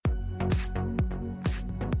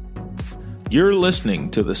You're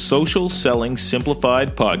listening to the Social Selling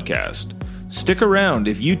Simplified podcast. Stick around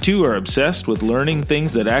if you too are obsessed with learning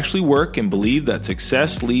things that actually work and believe that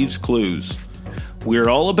success leaves clues. We're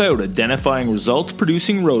all about identifying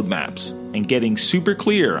results-producing roadmaps and getting super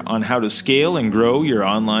clear on how to scale and grow your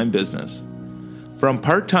online business. From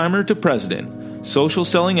part-timer to president, social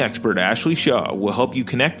selling expert Ashley Shaw will help you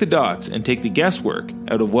connect the dots and take the guesswork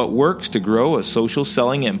out of what works to grow a social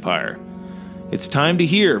selling empire. It's time to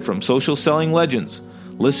hear from social selling legends,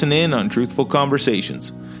 listen in on truthful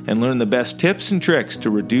conversations, and learn the best tips and tricks to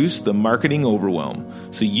reduce the marketing overwhelm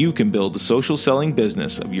so you can build the social selling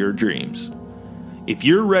business of your dreams. If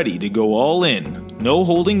you're ready to go all in, no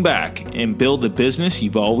holding back, and build the business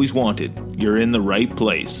you've always wanted, you're in the right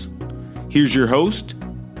place. Here's your host,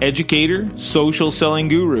 educator, social selling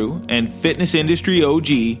guru, and fitness industry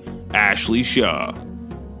OG, Ashley Shaw.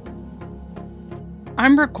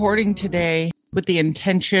 I'm recording today with the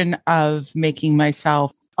intention of making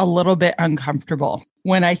myself a little bit uncomfortable.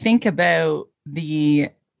 When I think about the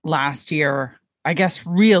last year, I guess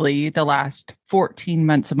really the last 14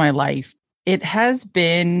 months of my life, it has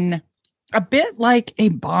been a bit like a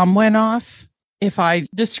bomb went off if I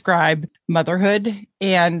describe motherhood.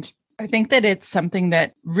 And I think that it's something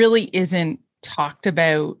that really isn't talked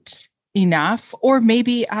about enough, or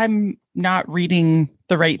maybe I'm not reading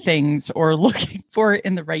the right things or looking for it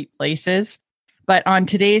in the right places. But on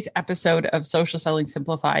today's episode of Social Selling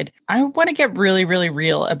Simplified, I want to get really, really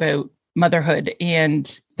real about motherhood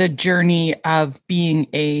and the journey of being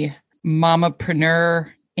a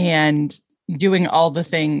mamapreneur and doing all the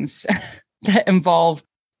things that involve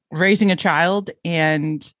raising a child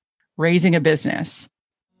and raising a business.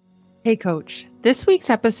 Hey, Coach. This week's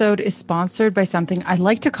episode is sponsored by something I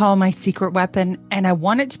like to call my secret weapon, and I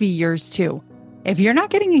want it to be yours too. If you're not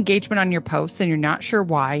getting engagement on your posts and you're not sure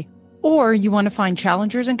why, or you want to find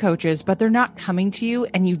challengers and coaches, but they're not coming to you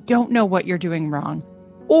and you don't know what you're doing wrong,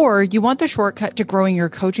 or you want the shortcut to growing your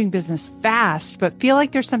coaching business fast, but feel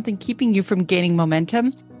like there's something keeping you from gaining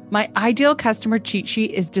momentum, my ideal customer cheat sheet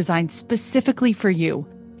is designed specifically for you.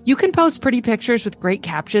 You can post pretty pictures with great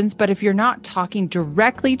captions, but if you're not talking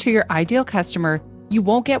directly to your ideal customer, you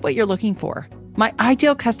won't get what you're looking for. My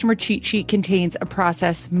ideal customer cheat sheet contains a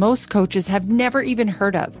process most coaches have never even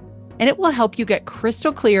heard of, and it will help you get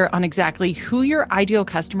crystal clear on exactly who your ideal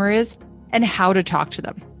customer is and how to talk to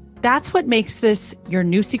them. That's what makes this your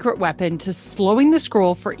new secret weapon to slowing the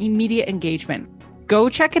scroll for immediate engagement. Go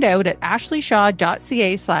check it out at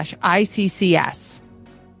ashleyshaw.ca/ICCS.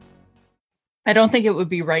 I don't think it would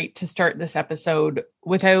be right to start this episode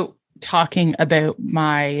without talking about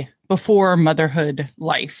my before motherhood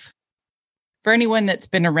life. For anyone that's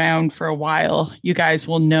been around for a while, you guys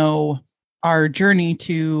will know our journey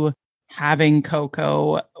to having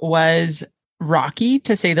Coco was rocky,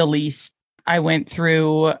 to say the least. I went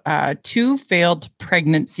through 2 failed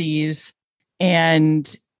pregnancies,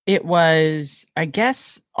 and it was, I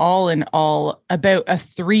guess, all in all, about a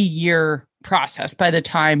 3-year process by the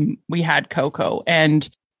time we had Coco. And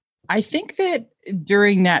I think that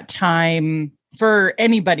during that time, for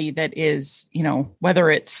anybody that is,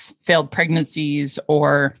 whether it's failed pregnancies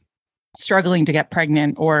or struggling to get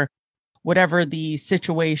pregnant or whatever the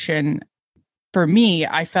situation, for me,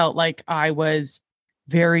 I felt like I was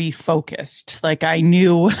very focused. Like I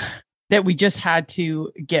knew that we just had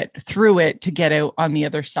to get through it to get out on the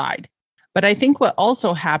other side. But I think what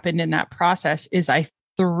also happened in that process is I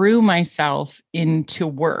threw myself into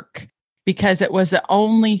work because it was the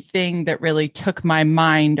only thing that really took my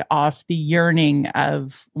mind off the yearning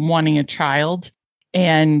of wanting a child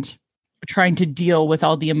and trying to deal with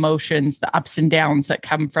all the emotions, the ups and downs that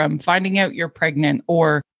come from finding out you're pregnant,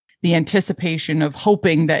 or the anticipation of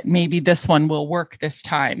hoping that maybe this one will work this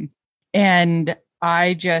time. And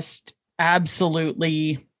I just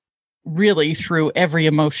absolutely really threw every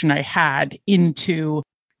emotion I had into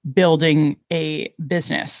building a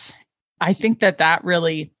business. I think that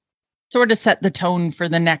really sort of set the tone for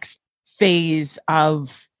the next phase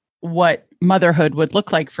of what motherhood would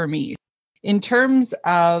look like for me. In terms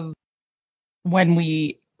of when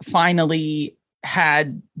we finally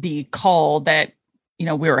had the call that, we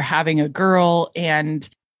were having a girl and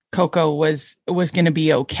Coco was going to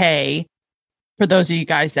be okay. For those of you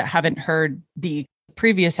guys that haven't heard the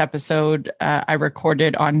previous episode I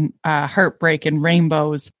recorded on heartbreak and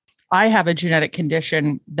rainbows, I have a genetic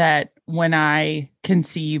condition that when I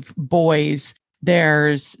conceive boys,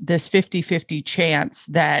 there's this 50-50 chance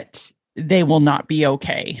that they will not be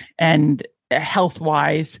okay. And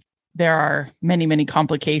health-wise, there are many, many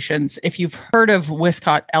complications. If you've heard of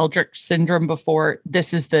Wiskott-Eldridge syndrome before,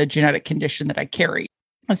 this is the genetic condition that I carry.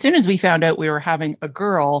 As soon as we found out we were having a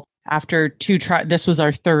girl, after this was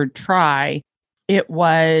our third try, it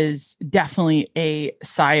was definitely a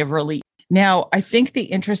sigh of relief. Now, I think the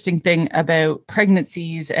interesting thing about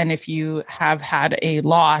pregnancies, and if you have had a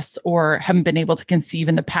loss or haven't been able to conceive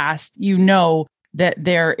in the past, you know that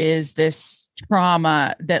there is this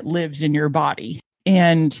trauma that lives in your body.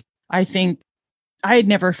 And I think I had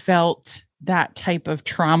never felt that type of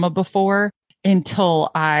trauma before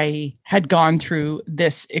until I had gone through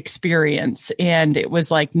this experience. And it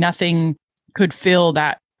was like nothing could fill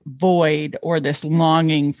that void or this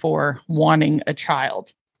longing for wanting a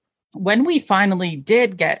child. When we finally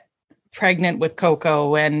did get pregnant with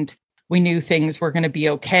Coco and we knew things were going to be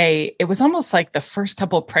okay, it was almost like the first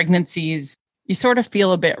couple of pregnancies, you sort of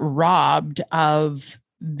feel a bit robbed of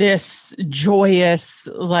this joyous,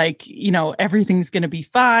 like, everything's going to be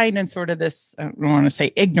fine. And sort of this, I don't want to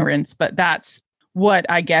say ignorance, but that's what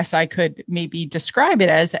I guess I could maybe describe it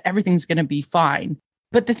as, everything's going to be fine.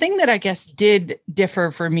 But the thing that I guess did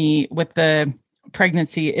differ for me with the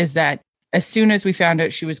pregnancy is that as soon as we found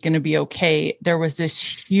out she was going to be okay, there was this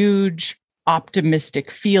huge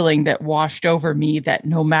optimistic feeling that washed over me that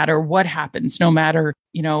no matter what happens, no matter,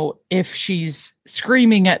 if she's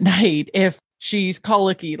screaming at night, if she's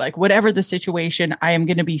colicky, like whatever the situation, I am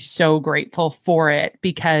going to be so grateful for it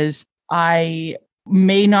because I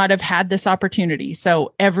may not have had this opportunity.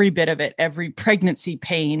 So every bit of it, every pregnancy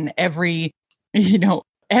pain, everything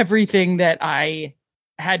that I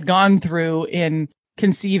had gone through in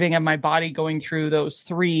conceiving and my body going through those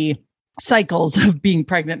 3 cycles of being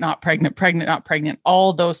pregnant, not pregnant, pregnant, not pregnant,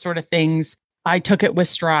 all those sort of things, I took it with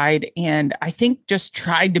stride. And I think just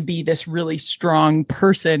tried to be this really strong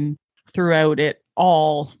person throughout it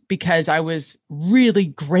all because I was really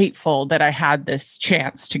grateful that I had this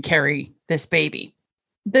chance to carry this baby.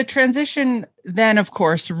 The transition then, of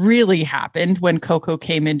course, really happened when Coco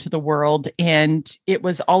came into the world. And it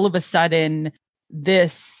was all of a sudden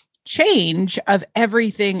this change of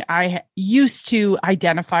everything I used to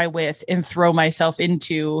identify with and throw myself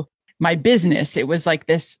into my business. It was like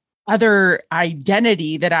this other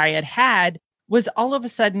identity that I had was all of a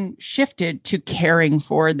sudden shifted to caring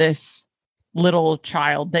for this little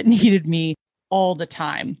child that needed me all the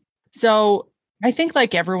time. So I think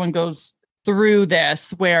like everyone goes through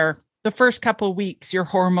this where the first couple of weeks, your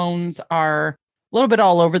hormones are a little bit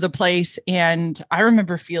all over the place. And I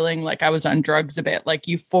remember feeling like I was on drugs a bit, like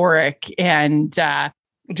euphoric and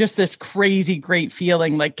just this crazy, great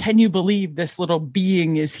feeling. Like, can you believe this little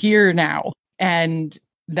being is here now? And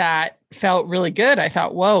that felt really good. I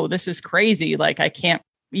thought, whoa, this is crazy. Like, I can't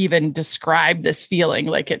even describe this feeling.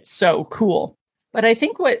 Like, it's so cool. But I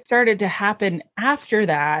think what started to happen after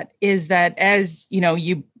that is that as,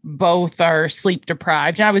 you both are sleep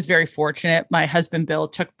deprived, and I was very fortunate. My husband, Bill,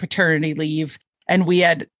 took paternity leave and we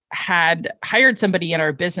had hired somebody in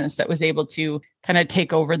our business that was able to kind of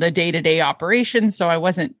take over the day-to-day operations. So I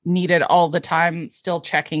wasn't needed all the time, still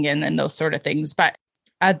checking in and those sort of things. But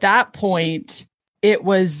at that point, it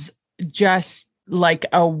was just like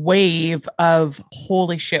a wave of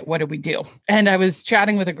holy shit, what do we do? And I was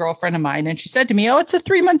chatting with a girlfriend of mine and she said to me, oh, it's the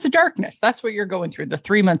 3 months of darkness. That's what you're going through, the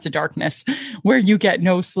 3 months of darkness where you get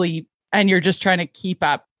no sleep and you're just trying to keep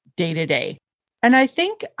up day to day. And I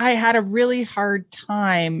think I had a really hard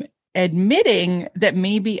time admitting that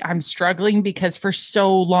maybe I'm struggling because for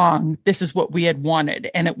so long, this is what we had wanted.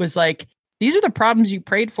 And it was like, these are the problems you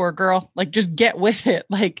prayed for, girl. Like, just get with it.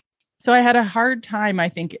 So I had a hard time, I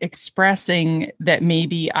think, expressing that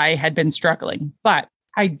maybe I had been struggling. But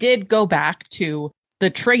I did go back to the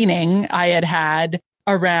training I had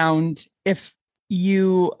around if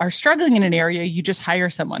you are struggling in an area, you just hire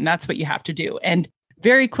someone. That's what you have to do. And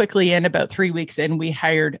very quickly, in about 3 weeks in, we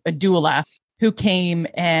hired a doula who came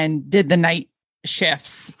and did the night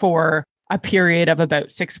shifts for a period of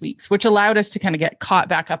about 6 weeks, which allowed us to kind of get caught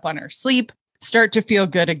back up on our sleep, start to feel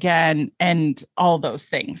good again, and all those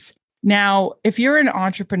things. Now, if you're an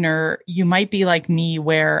entrepreneur, you might be like me,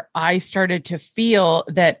 where I started to feel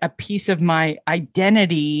that a piece of my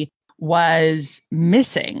identity was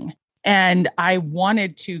missing and I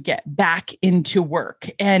wanted to get back into work.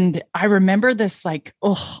 And I remember this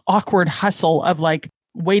awkward hustle of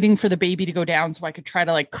waiting for the baby to go down so I could try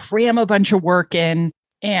to cram a bunch of work in.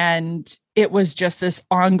 And it was just this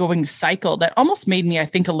ongoing cycle that almost made me, I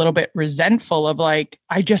think, a little bit resentful of I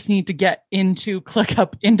just need to get into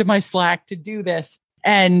ClickUp, into my Slack to do this.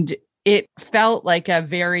 And it felt like a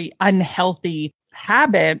very unhealthy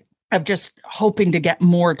habit of just hoping to get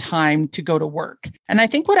more time to go to work. And I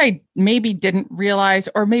think what I maybe didn't realize,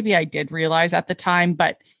 or maybe I did realize at the time,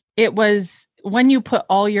 but it was when you put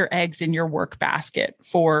all your eggs in your work basket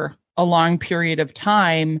for a long period of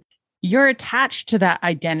time, you're attached to that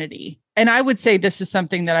identity. And I would say this is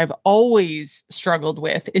something that I've always struggled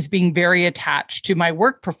with, is being very attached to my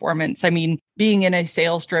work performance. I mean, being in a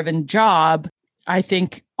sales-driven job, I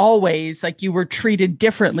think always like you were treated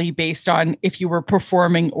differently based on if you were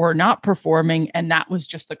performing or not performing. And that was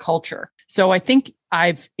just the culture. So I think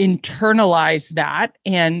I've internalized that.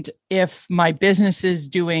 And if my business is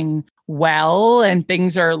doing well and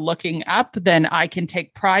things are looking up, then I can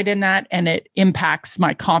take pride in that. And it impacts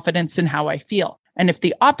my confidence in how I feel. And if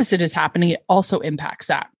the opposite is happening, it also impacts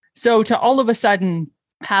that. So to all of a sudden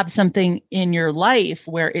have something in your life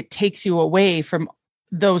where it takes you away from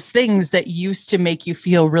those things that used to make you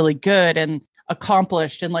feel really good and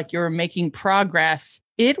accomplished and like you were making progress,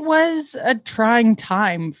 it was a trying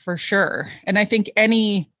time for sure. And I think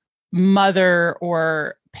any mother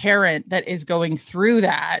or parent that is going through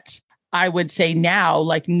that, I would say now,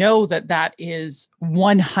 like, know that that is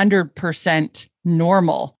 100%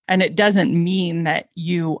 normal. And it doesn't mean that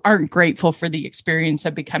you aren't grateful for the experience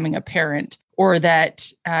of becoming a parent, or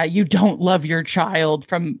that you don't love your child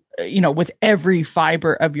from, with every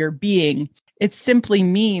fiber of your being. It simply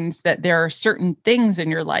means that there are certain things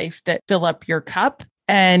in your life that fill up your cup.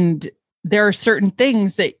 And there are certain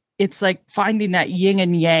things that it's like finding that yin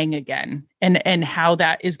and yang again, and how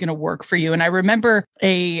that is going to work for you. And I remember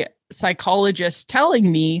a psychologist telling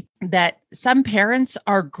me that some parents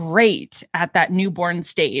are great at that newborn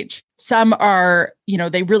stage. Some are,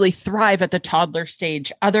 they really thrive at the toddler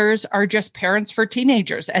stage. Others are just parents for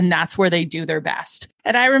teenagers, and that's where they do their best.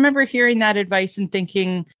 And I remember hearing that advice and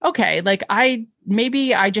thinking, okay, like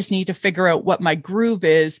maybe I just need to figure out what my groove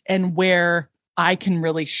is and where I can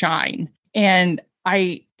really shine. And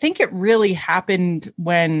I think it really happened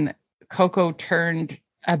when Coco turned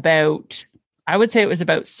about, I would say it was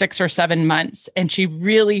about 6 or 7 months, and she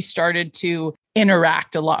really started to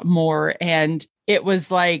interact a lot more. And it was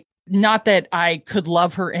like, not that I could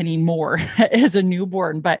love her anymore as a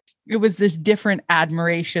newborn, but it was this different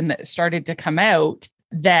admiration that started to come out,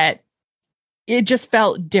 that it just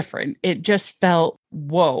felt different. It just felt,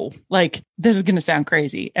 whoa, like this is going to sound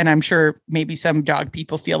crazy. And I'm sure maybe some dog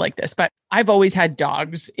people feel like this, but I've always had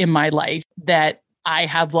dogs in my life that I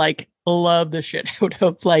have like loved the shit out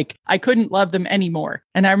of. Like I couldn't love them anymore.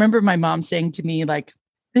 And I remember my mom saying to me, like,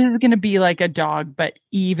 this is going to be like a dog, but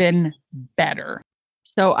even better.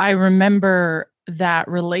 So I remember that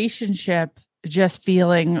relationship just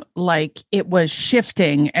feeling like it was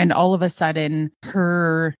shifting, and all of a sudden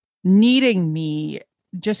her needing me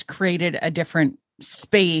just created a different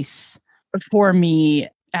space for me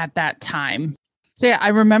at that time. So yeah, I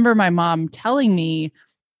remember my mom telling me,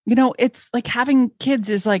 it's like having kids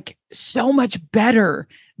is like so much better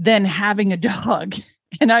than having a dog.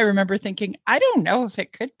 And I remember thinking, I don't know if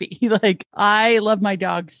it could be. Like, I love my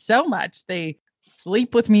dogs so much. They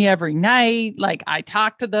sleep with me every night. Like, I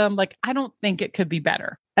talk to them. Like, I don't think it could be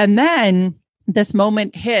better. And then this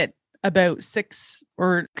moment hit about 6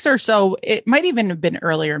 or so. It might even have been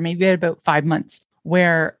earlier, maybe at about 5 months,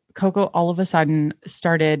 where Coco all of a sudden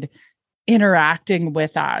started interacting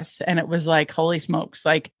with us. And it was like, holy smokes,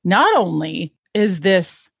 like, not only is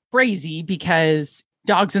this crazy because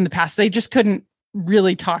dogs in the past, they just couldn't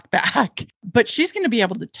really talk back, but she's going to be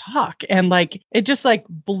able to talk. And like, it just like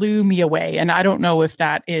blew me away. And I don't know if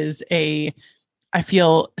that is I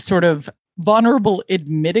feel sort of vulnerable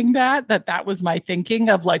admitting that was my thinking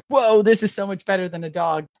of like, whoa, this is so much better than a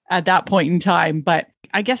dog at that point in time. But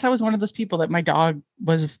I guess I was one of those people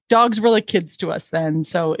that dogs were like kids to us then.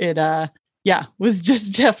 So it, was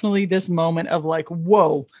just definitely this moment of like,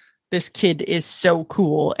 whoa, this kid is so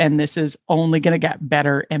cool. And this is only going to get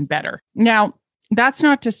better and better. Now, that's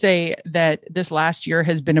not to say that this last year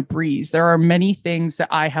has been a breeze. There are many things that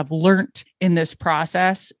I have learned in this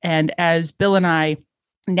process. And as Bill and I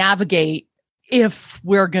navigate, if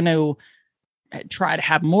we're going to try to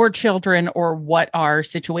have more children or what our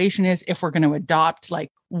situation is, if we're going to adopt, like,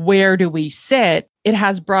 where do we sit? It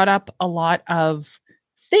has brought up a lot of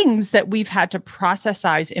things that we've had to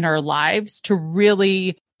processize in our lives to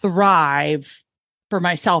really thrive for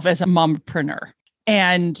myself as a mompreneur.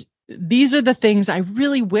 And these are the things I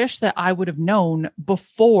really wish that I would have known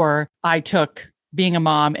before I took being a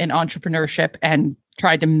mom and entrepreneurship and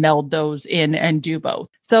tried to meld those in and do both.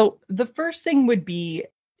 So the first thing would be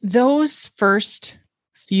those first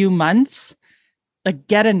few months, like,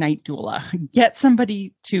 get a night doula, get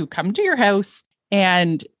somebody to come to your house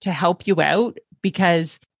and to help you out,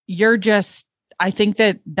 because I think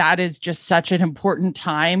that is just such an important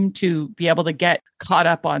time to be able to get caught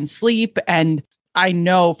up on sleep. And I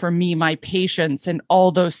know for me, my patience and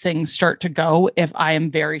all those things start to go if I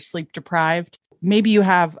am very sleep deprived. maybe you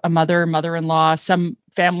have a mother-in-law, some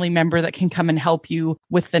family member that can come and help you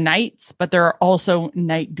with the nights, but there are also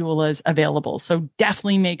night doulas available. So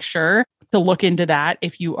definitely make sure to look into that.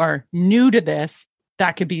 If you are new to this,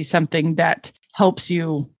 that could be something that helps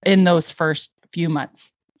you in those first few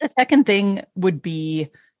months. The second thing would be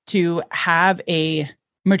to have a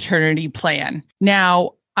maternity plan.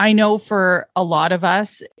 Now, I know for a lot of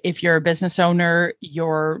us, if you're a business owner,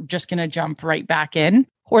 you're just going to jump right back in,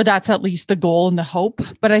 or that's at least the goal and the hope.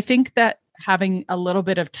 But I think that having a little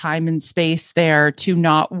bit of time and space there to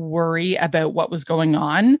not worry about what was going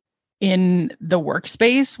on in the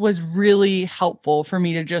workspace was really helpful for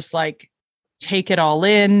me to just like take it all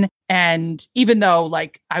in. And even though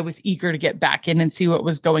like I was eager to get back in and see what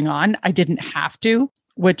was going on, I didn't have to,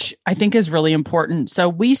 which I think is really important. So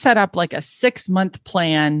we set up like a 6-month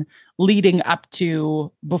plan leading up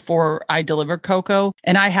to before I delivered Coco.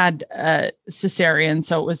 And I had a cesarean,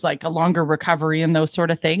 so it was like a longer recovery and those sort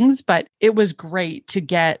of things. But it was great to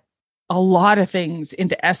get a lot of things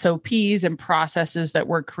into SOPs and processes that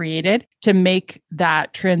were created to make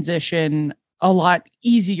that transition a lot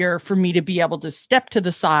easier for me to be able to step to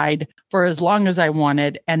the side for as long as I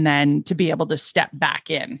wanted and then to be able to step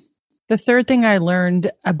back in. The third thing I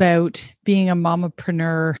learned about being a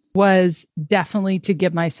momapreneur was definitely to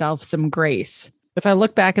give myself some grace. If I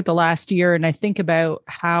look back at the last year and I think about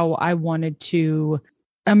how I wanted to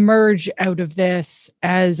emerge out of this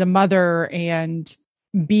as a mother and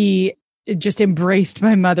be just embraced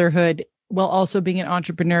my motherhood while also being an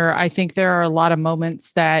entrepreneur, I think there are a lot of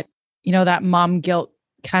moments that, you know, that mom guilt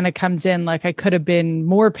kind of comes in. Like I could have been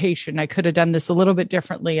more patient. I could have done this a little bit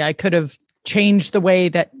differently. I could have changed the way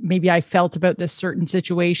that maybe I felt about this certain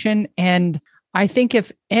situation. And I think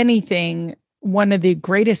if anything, one of the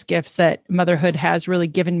greatest gifts that motherhood has really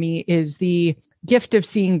given me is the gift of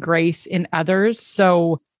seeing grace in others.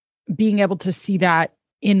 So being able to see that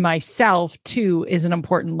in myself too is an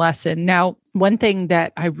important lesson. Now, one thing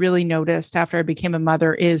that I really noticed after I became a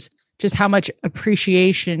mother is just how much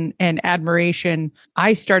appreciation and admiration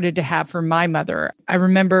I started to have for my mother. I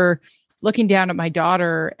remember looking down at my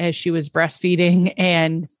daughter as she was breastfeeding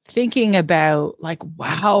and thinking about like,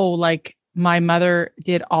 wow, like my mother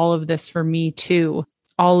did all of this for me too.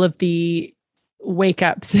 All of the wake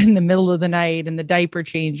ups in the middle of the night and the diaper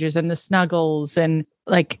changes and the snuggles. And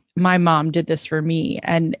like my mom did this for me.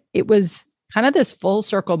 And it was kind of this full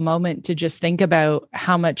circle moment to just think about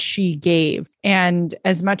how much she gave. And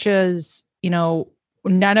as much as, you know,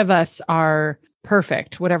 none of us are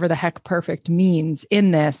perfect, whatever the heck perfect means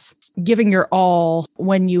in this, giving your all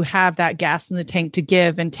when you have that gas in the tank to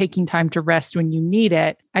give and taking time to rest when you need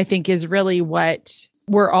it, I think is really what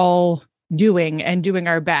we're all doing and doing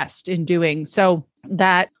our best in doing. So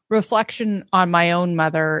that reflection on my own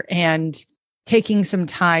mother and taking some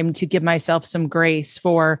time to give myself some grace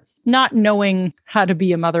for not knowing how to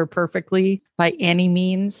be a mother perfectly by any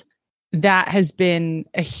means, that has been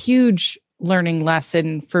a huge learning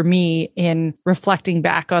lesson for me in reflecting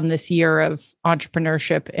back on this year of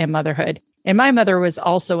entrepreneurship and motherhood. And my mother was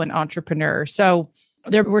also an entrepreneur. So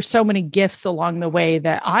there were so many gifts along the way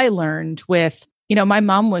that I learned with, you know, my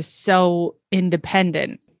mom was so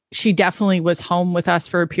independent. She definitely was home with us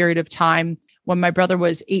for a period of time. When my brother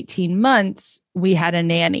was 18 months, we had a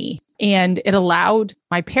nanny. And it allowed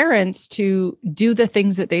my parents to do the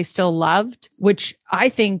things that they still loved, which I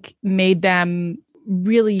think made them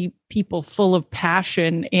really people full of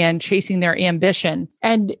passion and chasing their ambition.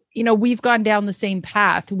 And, you know, we've gone down the same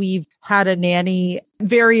path. We've had a nanny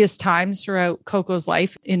various times throughout Coco's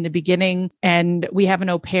life in the beginning. And we have an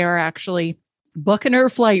au pair actually booking her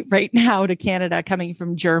flight right now to Canada coming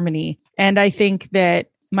from Germany. And I think that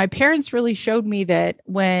my parents really showed me that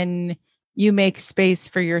when you make space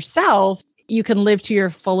for yourself, you can live to your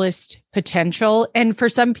fullest potential. And for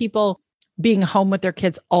some people, being home with their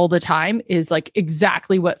kids all the time is like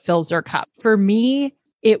exactly what fills their cup. For me,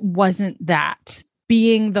 it wasn't that.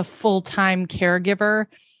 Being the full-time caregiver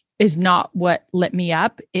is not what lit me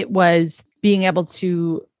up. It was being able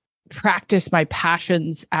to practice my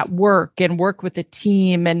passions at work and work with a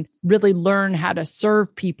team and really learn how to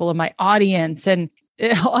serve people in my audience. And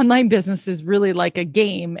online business is really like a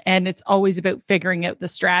game, and it's always about figuring out the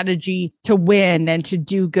strategy to win and to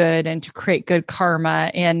do good and to create good karma.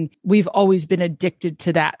 And we've always been addicted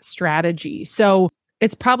to that strategy. So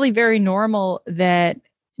it's probably very normal that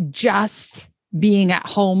just being at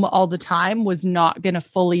home all the time was not going to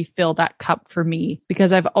fully fill that cup for me,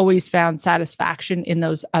 because I've always found satisfaction in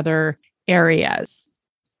those other areas.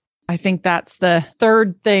 I think that's the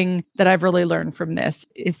third thing that I've really learned from this,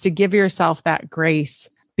 is to give yourself that grace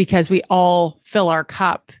because we all fill our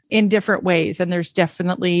cup in different ways. And there's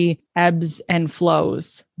definitely ebbs and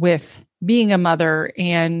flows with being a mother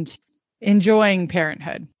and enjoying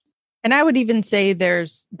parenthood. And I would even say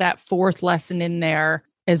there's that fourth lesson in there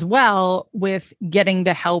as well, with getting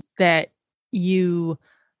the help that you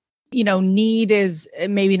need is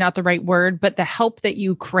maybe not the right word, but the help that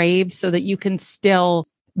you crave so that you can still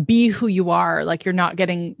be who you are. Like you're not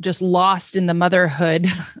getting just lost in the motherhood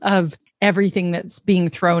of everything that's being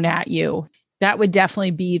thrown at you. That would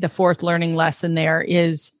definitely be the fourth learning lesson there,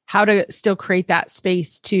 is how to still create that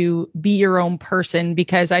space to be your own person.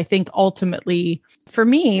 Because I think ultimately for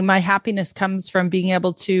me, my happiness comes from being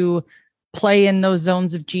able to play in those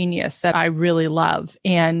zones of genius that I really love.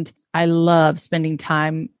 And I love spending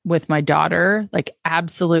time with my daughter, like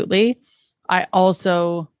absolutely. I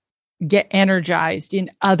also get energized in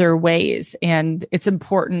other ways. And it's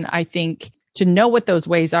important, I think, to know what those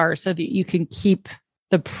ways are so that you can keep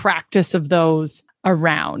the practice of those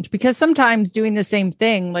around. Because sometimes doing the same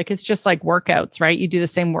thing, like it's just like workouts, right? You do the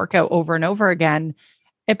same workout over and over again.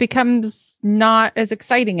 It becomes not as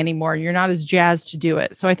exciting anymore. You're not as jazzed to do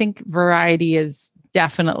it. So I think variety is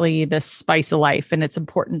definitely the spice of life. And it's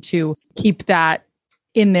important to keep that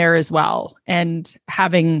in there as well, and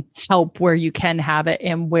having help where you can have it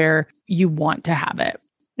and where you want to have it.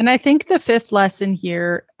 And I think the fifth lesson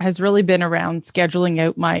here has really been around scheduling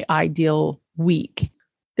out my ideal week.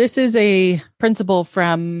 This is a principle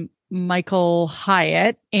from Michael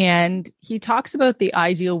Hyatt, and he talks about the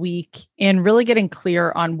ideal week and really getting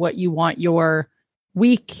clear on what you want your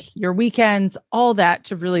week, your weekends, all that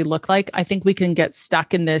to really look like. I think we can get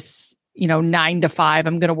stuck in this, 9 to 5,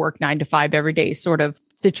 I'm going to work 9 to 5 every day sort of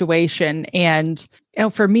situation. And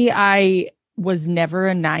for me, I was never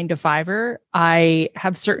a 9 to 5er. I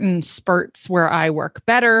have certain spurts where I work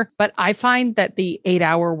better, but I find that the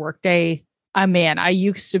 8-hour workday, I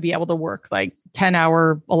used to be able to work like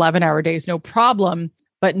 10-hour, 11-hour days, no problem.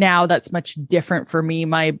 But now that's much different for me.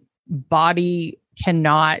 My body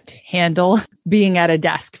cannot handle being at a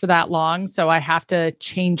desk for that long. So I have to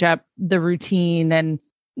change up the routine, and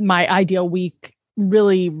my ideal week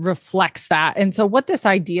really reflects that. And so what this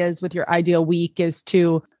idea is with your ideal week is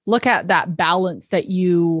to look at that balance that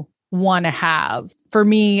you want to have. For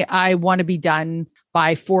me, I want to be done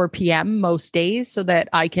by 4 p.m. most days so that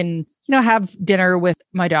I can, have dinner with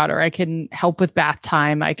my daughter. I can help with bath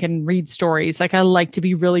time. I can read stories. Like I like to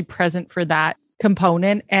be really present for that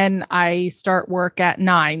component. And I start work at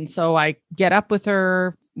 9. So I get up with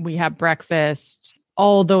her. We have breakfast,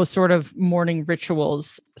 all those sort of morning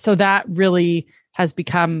rituals. So that really has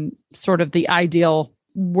become sort of the ideal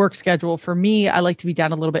work schedule for me. I like to be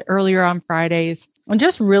done a little bit earlier on Fridays, and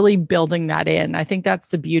just really building that in. I think that's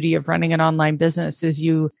the beauty of running an online business, is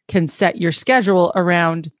you can set your schedule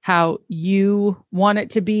around how you want it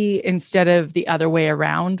to be instead of the other way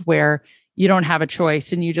around, where you don't have a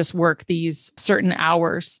choice and you just work these certain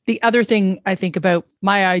hours. The other thing I think about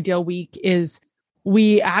my ideal week is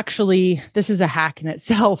this is a hack in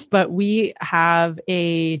itself, but we have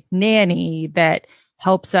a nanny that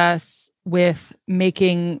helps us with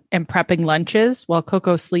making and prepping lunches. While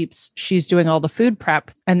Coco sleeps, she's doing all the food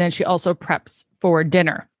prep, and then she also preps for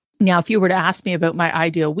dinner. Now, if you were to ask me about my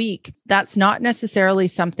ideal week, that's not necessarily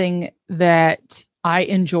something that I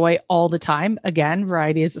enjoy all the time. Again,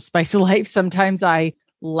 variety is a spice of life. Sometimes I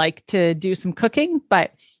like to do some cooking,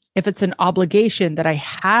 but if it's an obligation that I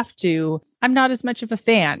have to, I'm not as much of a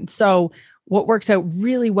fan. So what works out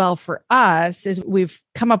really well for us is we've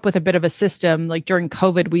come up with a bit of a system. Like during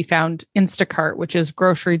COVID, we found Instacart, which is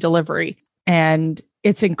grocery delivery. And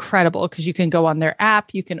it's incredible because you can go on their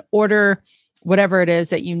app, you can order whatever it is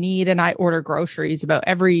that you need. And I order groceries about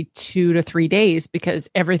every 2 to 3 days because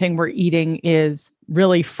everything we're eating is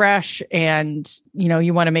really fresh. And,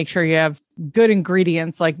 you want to make sure you have good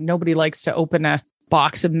ingredients. Like nobody likes to open a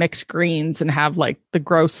box of mixed greens and have like the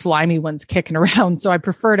gross slimy ones kicking around. So I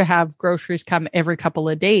prefer to have groceries come every couple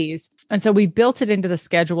of days. And so we built it into the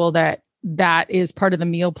schedule that is part of the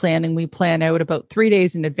meal planning. We plan out about 3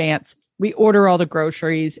 days in advance. We order all the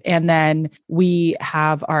groceries, and then we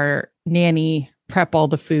have our nanny prep all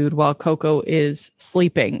the food while Coco is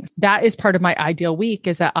sleeping. That is part of my ideal week,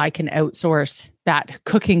 is that I can outsource that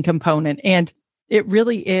cooking component. And it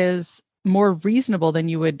really is more reasonable than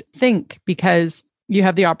you would think, because you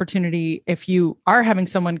have the opportunity, if you are having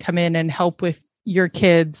someone come in and help with your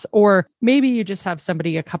kids, or maybe you just have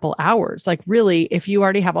somebody a couple hours, like really, if you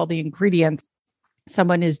already have all the ingredients,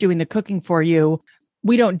 someone is doing the cooking for you.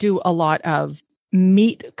 We don't do a lot of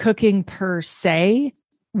meat cooking per se.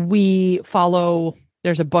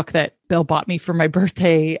 There's a book that Bill bought me for my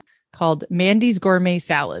birthday called Mandy's Gourmet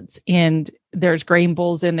Salads. And there's grain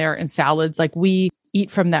bowls in there and salads. Like we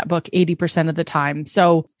eat from that book 80% of the time.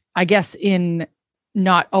 So I guess in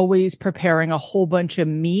not always preparing a whole bunch of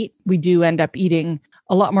meat, we do end up eating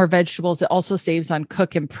a lot more vegetables. It also saves on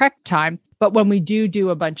cook and prep time. But when we do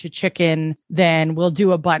a bunch of chicken, then we'll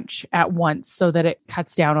do a bunch at once so that it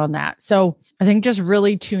cuts down on that. So I think just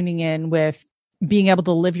really tuning in with being able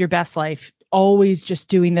to live your best life, always just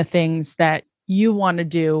doing the things that you want to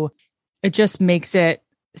do, it just makes it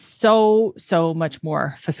so much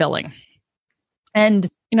more fulfilling. And,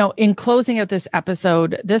 in closing out this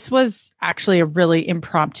episode, this was actually a really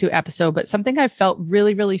impromptu episode, but something I felt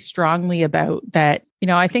really, really strongly about that,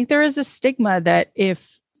 I think there is a stigma that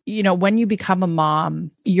if, when you become a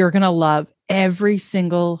mom, you're going to love every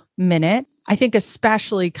single minute. I think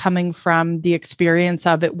especially coming from the experience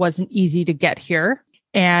of it wasn't easy to get here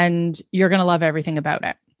and you're going to love everything about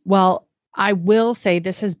it. Well, I will say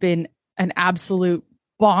this has been an absolute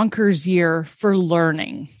bonkers year for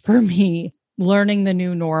learning for me. Learning the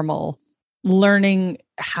new normal, learning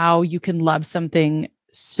how you can love something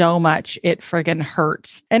so much it friggin'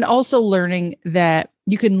 hurts. And also learning that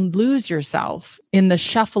you can lose yourself in the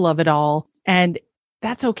shuffle of it all. And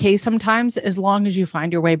that's okay sometimes, as long as you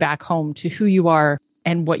find your way back home to who you are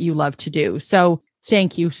and what you love to do. So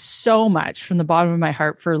thank you so much from the bottom of my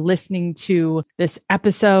heart for listening to this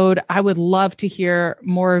episode. I would love to hear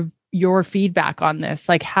more of your feedback on this.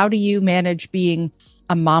 Like, how do you manage being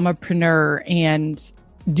a mamapreneur and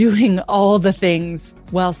doing all the things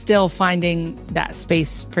while still finding that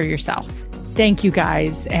space for yourself? Thank you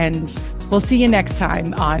guys. And we'll see you next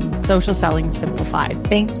time on Social Selling Simplified.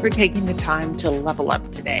 Thanks for taking the time to level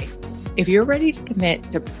up today. If you're ready to commit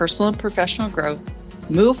to personal and professional growth,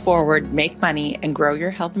 move forward, make money, and grow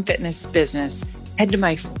your health and fitness business, head to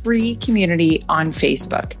my free community on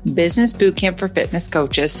Facebook, Business Bootcamp for Fitness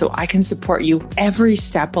Coaches, so I can support you every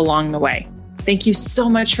step along the way. Thank you so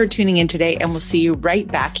much for tuning in today, and we'll see you right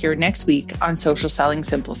back here next week on Social Selling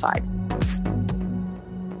Simplified.